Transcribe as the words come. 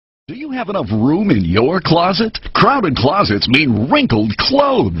Do you have enough room in your closet? Crowded closets mean wrinkled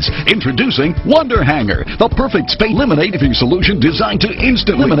clothes. Introducing Wonder Hanger, the perfect space eliminating solution designed to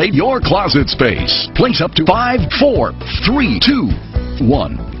instantly eliminate your closet space. Place up to 5, 4, 3, 2,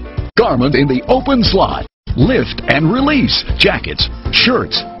 1. Garment in the open slot. Lift and release. Jackets,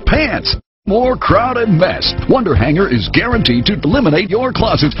 shirts, pants. More crowded mess. Wonder Hanger is guaranteed to eliminate your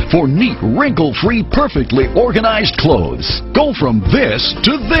closet for neat, wrinkle-free, perfectly organized clothes. Go from this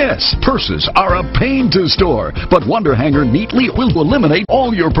to this. Purses are a pain to store, but Wonder Hanger neatly will eliminate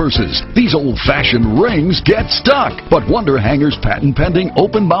all your purses. These old-fashioned rings get stuck, but Wonder Hanger's patent-pending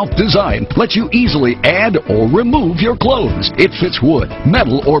open-mouth design lets you easily add or remove your clothes. It fits wood,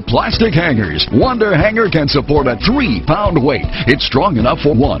 metal, or plastic hangers. Wonder Hanger can support a 3-pound weight. It's strong enough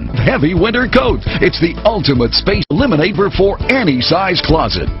for one heavy winter coat. It's the ultimate space eliminator for any size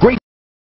closet. Great